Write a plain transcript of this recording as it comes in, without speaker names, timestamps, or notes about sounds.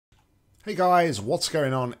Hey guys, what's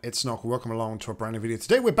going on? It's Nock. Welcome along to a brand new video.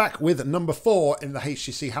 Today we're back with number 4 in the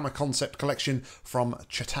HCC Hammer Concept Collection from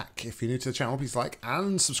Chtack. If you're new to the channel, please like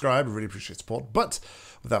and subscribe. I really appreciate support. But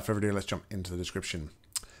without further ado, let's jump into the description.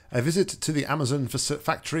 A visit to the Amazon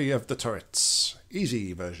factory of the turrets.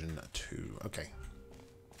 Easy version 2. Okay.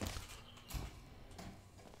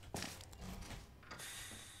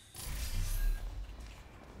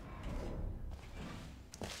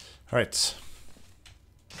 Alright.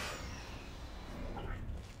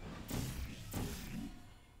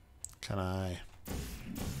 Can I?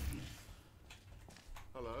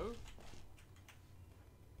 Hello?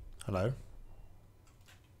 Hello?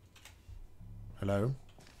 Hello?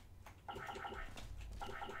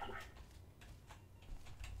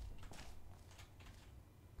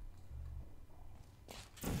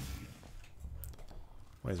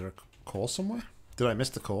 Wait, is there a call somewhere? Did I miss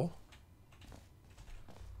the call?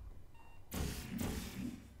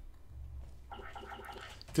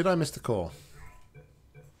 Did I miss the call?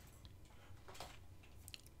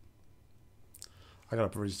 I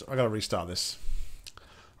gotta restart this.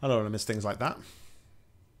 I don't want to miss things like that.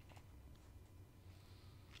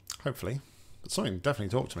 Hopefully. But something definitely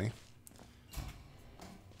talked to me.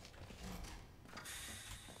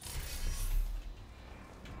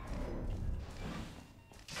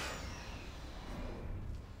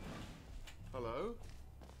 Hello?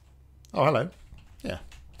 Oh, hello. Yeah.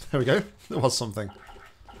 There we go. There was something.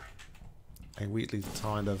 A Wheatley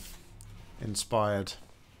kind of inspired.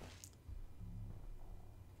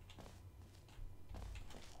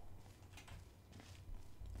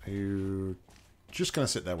 Are you just going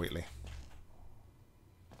to sit there, Wheatley?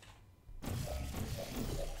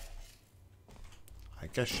 I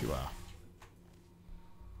guess you are.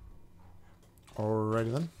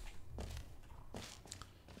 Alrighty then.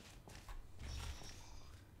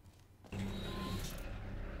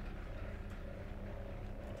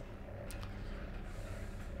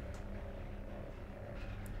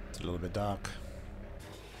 It's a little bit dark.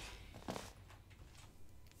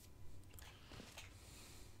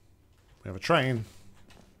 We have a train.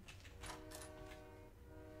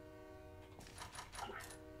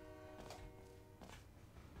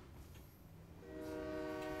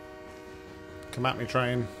 Come at me,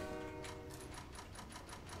 train.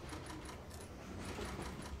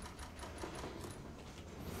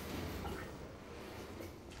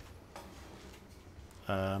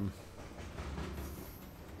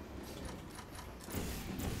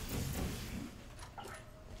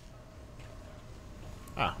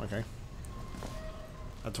 Okay.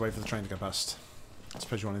 Had to wait for the train to go past. I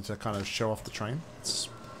suppose you wanted to kind of show off the train. It's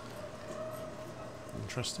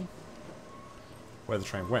interesting. Where the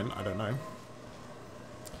train went, I don't know.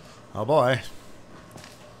 Oh boy.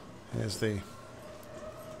 Here's the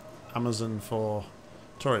Amazon for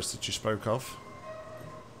tourists that you spoke of.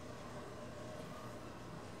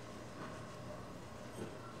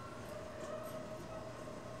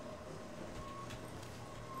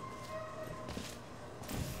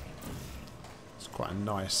 Quite a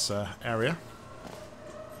nice area.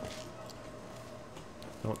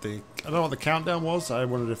 I don't know what the countdown was. I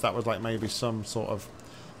wondered if that was like maybe some sort of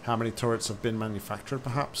how many turrets have been manufactured,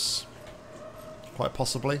 perhaps. Quite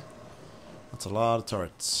possibly. That's a lot of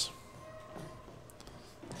turrets.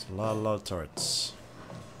 That's a lot of turrets.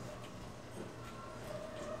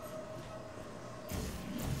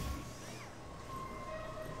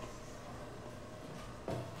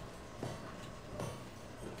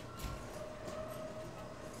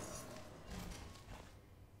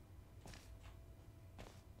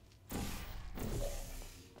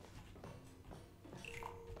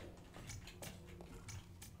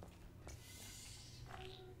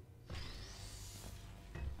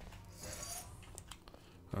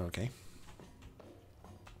 Okay.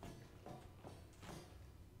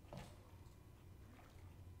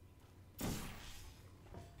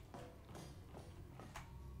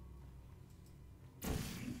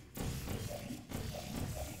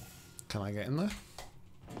 Can I get in there?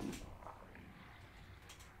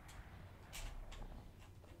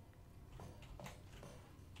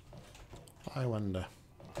 I wonder.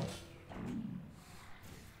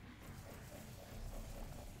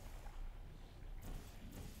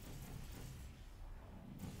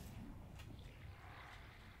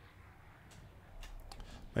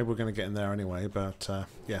 Maybe we're going to get in there anyway, but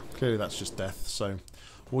yeah, clearly that's just death, so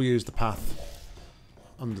we'll use the path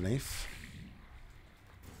underneath.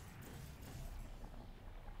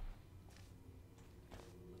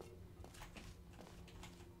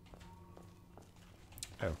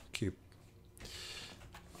 Oh, cube.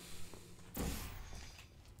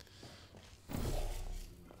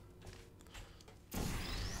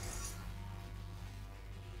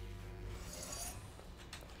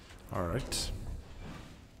 Alright.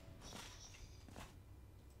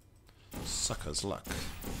 Sucker's luck.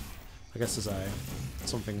 I guess there's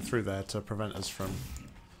something through there to prevent us from...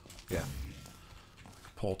 Yeah.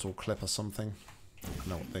 A portal clip or something. I don't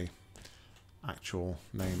know what the actual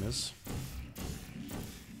name is.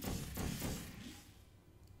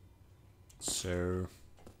 So...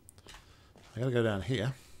 I gotta go down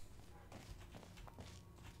here.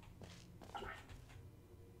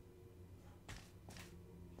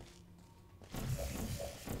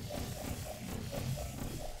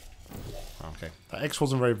 Okay, that X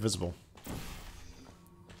wasn't very visible.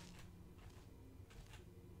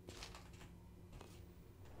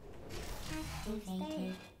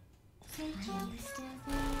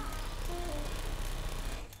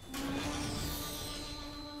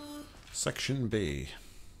 Section B.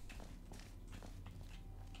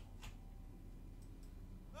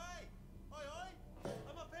 Hey! Oi, oi!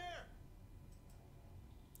 I'm up here!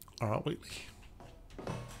 Alright, Wheatley.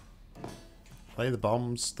 Are they the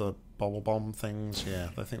bombs? The bubble bomb things? Yeah,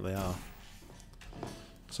 I think they are.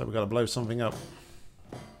 So we've got to blow something up.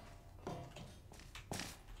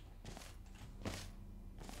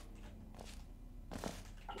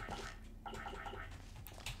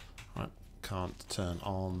 Right, can't turn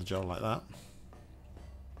on the gel like that.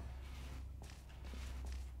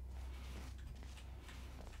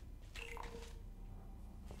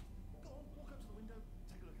 Go on, walk up to the window,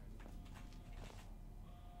 take a look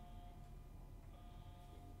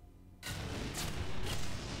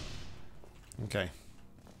out. Okay.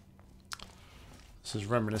 This is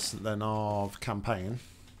reminiscent then of campaign.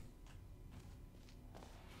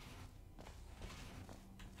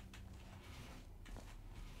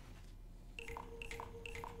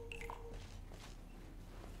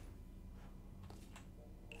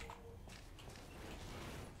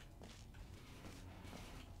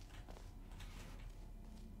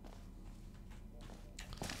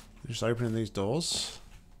 Just opening these doors.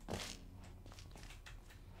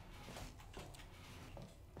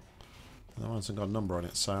 That one's got a number on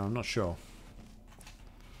it, so I'm not sure.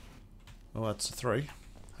 Oh, that's a 3.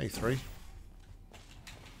 Hey, 3.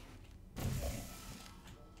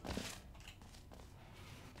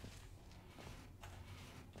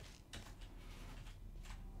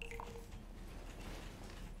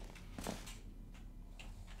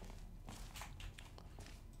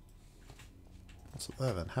 What's up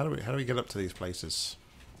there then? How do we get up to these places?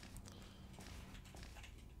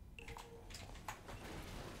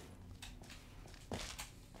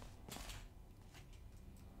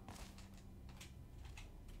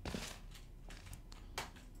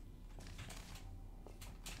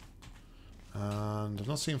 And I've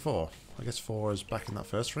not seen 4. I guess 4 is back in that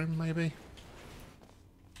first room, maybe?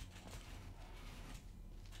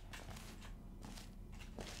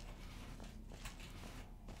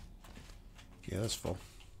 Yeah, there's 4.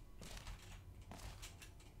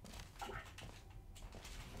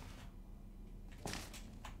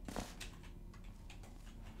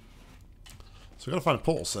 So we've got to find a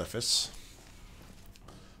portal surface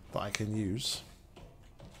that I can use.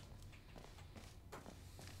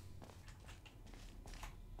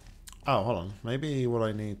 Oh, hold on. Maybe what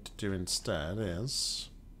I need to do instead is...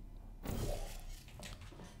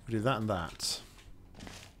 do that and that.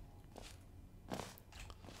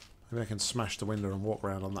 Maybe I can smash the window and walk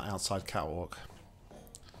around on that outside catwalk.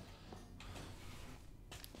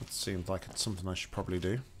 That seems like it's something I should probably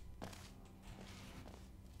do.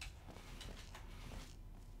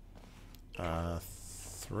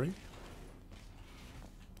 Three? I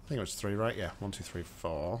think it was 3, right? Yeah, 1, 2, 3,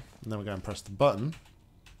 4. And then we go and press the button.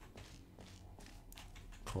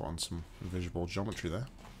 Caught on some invisible geometry there.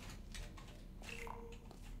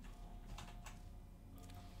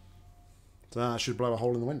 So that should blow a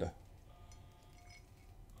hole in the window.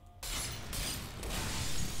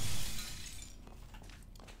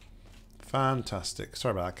 Fantastic.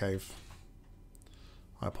 Sorry about that, Cave.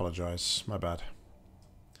 I apologise. My bad.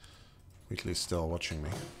 Wheatley's still watching me.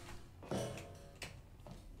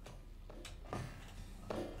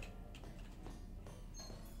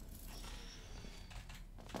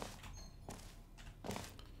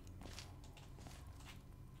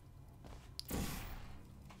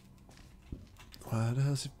 Why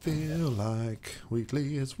does it feel like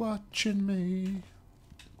Wheatley is watching me?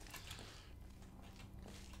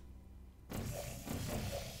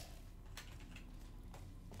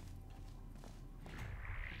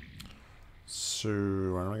 So,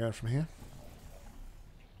 where am I going from here?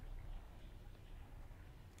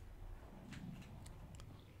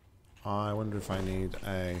 I wonder if I need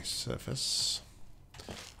a surface.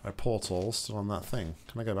 A portal still on that thing.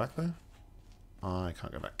 Can I go back there? I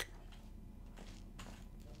can't go back.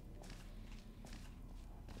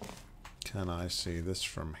 Can I see this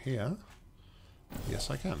from here? Yes,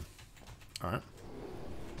 I can. Alright.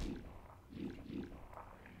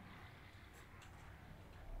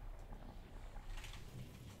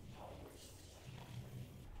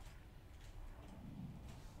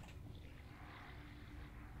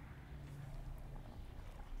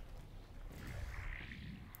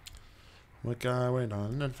 We're going on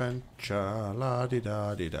an adventure,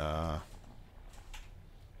 la-di-da-di-da.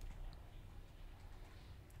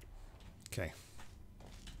 Okay.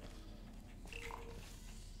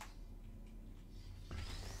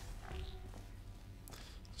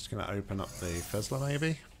 Just going to open up the Fizzler,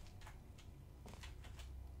 maybe.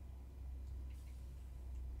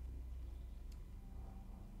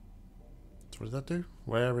 So what did that do?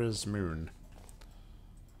 Where is Moon?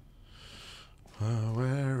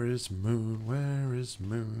 Where is Moon? Where is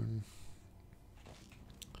Moon?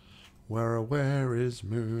 Where is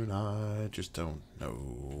Moon? I just don't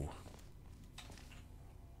know.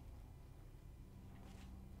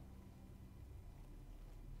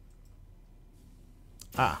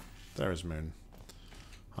 Ah, there is Moon.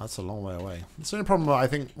 That's a long way away. It's the only problem. I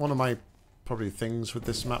think one of my probably things with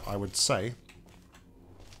this map, I would say,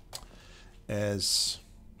 is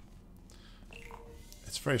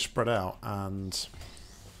it's very spread out and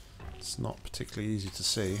it's not particularly easy to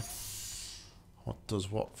see what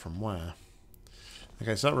does what from where.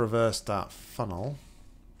 Okay, so that reversed that funnel.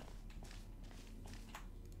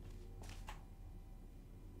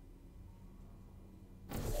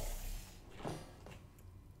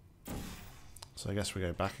 So I guess we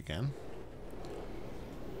go back again.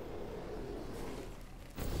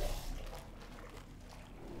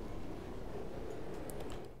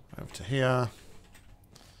 Over to here.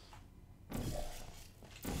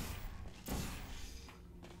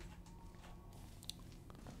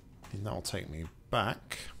 And that will take me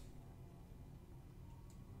back.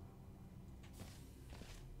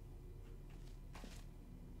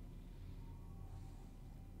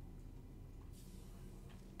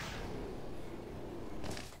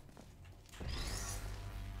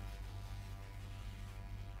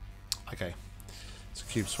 Okay, it's a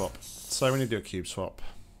cube swap. So we need to do a cube swap.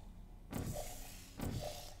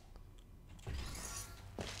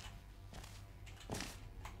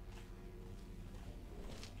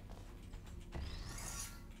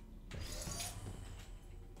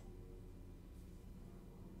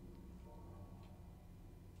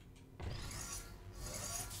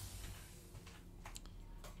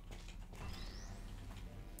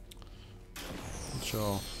 Not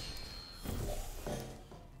sure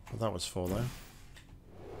what that was for though.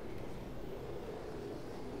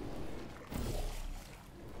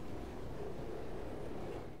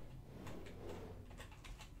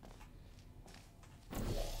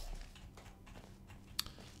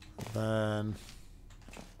 Then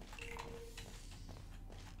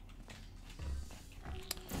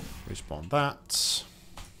respawn that.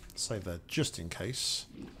 Save that just in case.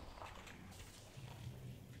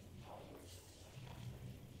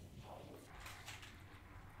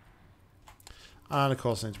 And of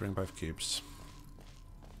course I need to bring both cubes.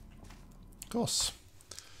 Of course.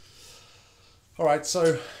 Alright,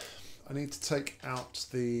 so I need to take out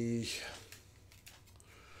the...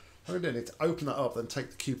 I really need to open that up, then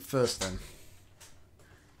take the cube first then.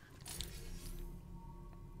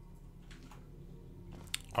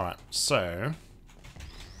 Alright, so...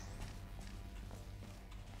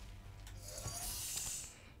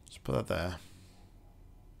 just put that there.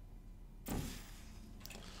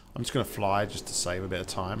 I'm just going to fly just to save a bit of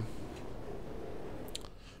time.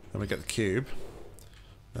 Then we get the cube.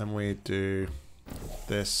 Then we do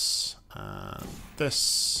this and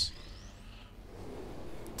this.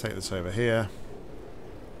 Take this over here.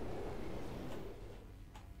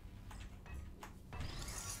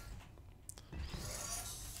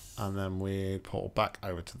 And then we portal back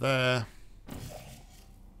over to there.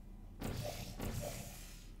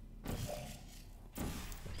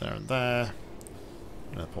 There and there.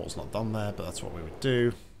 The portal's not done there, but that's what we would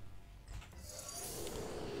do.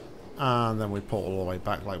 And then we portal all the way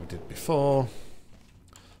back like we did before.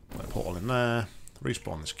 Put a portal in there.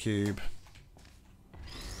 Respawn this cube.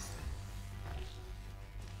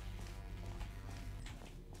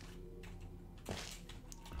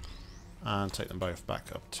 And take them both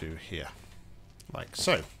back up to here. Like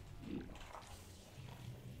so.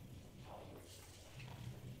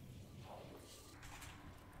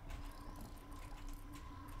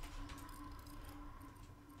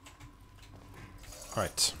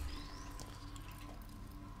 Right.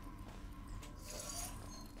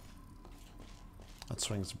 That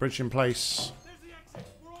swings the bridge in place. There's the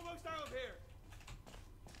exit. We're almost out of here.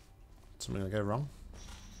 Something gonna go wrong?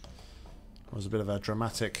 It was a bit of a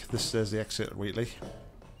dramatic... There's the exit at Wheatley.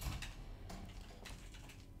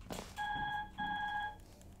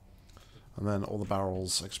 And then all the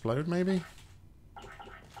barrels explode, maybe?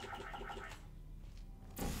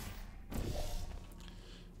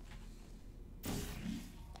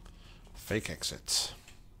 Fake exit.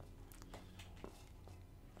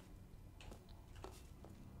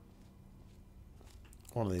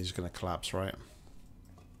 One of these is going to collapse, right?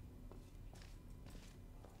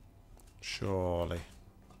 Surely.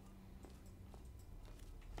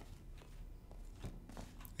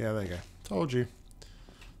 Yeah, there you go. Told you.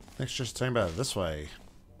 Next just turn better this way.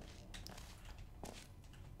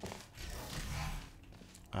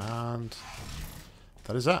 And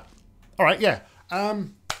that is that. Alright, yeah. I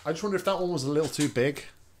just wonder if that one was a little too big.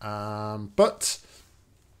 But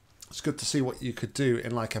it's good to see what you could do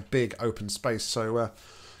in like a big open space. So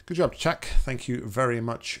good job, Chtack. Thank you very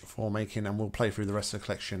much for making, and we'll play through the rest of the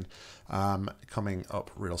collection coming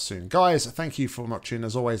up real soon. Guys, thank you for watching.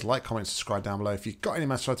 As always, like, comment, subscribe down below. If you've got any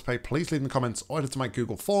message to pay, please leave in the comments or head to my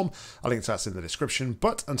Google form. I'll link to that in the description.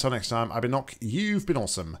 But until next time, I've been Nock. You've been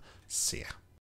awesome. See ya.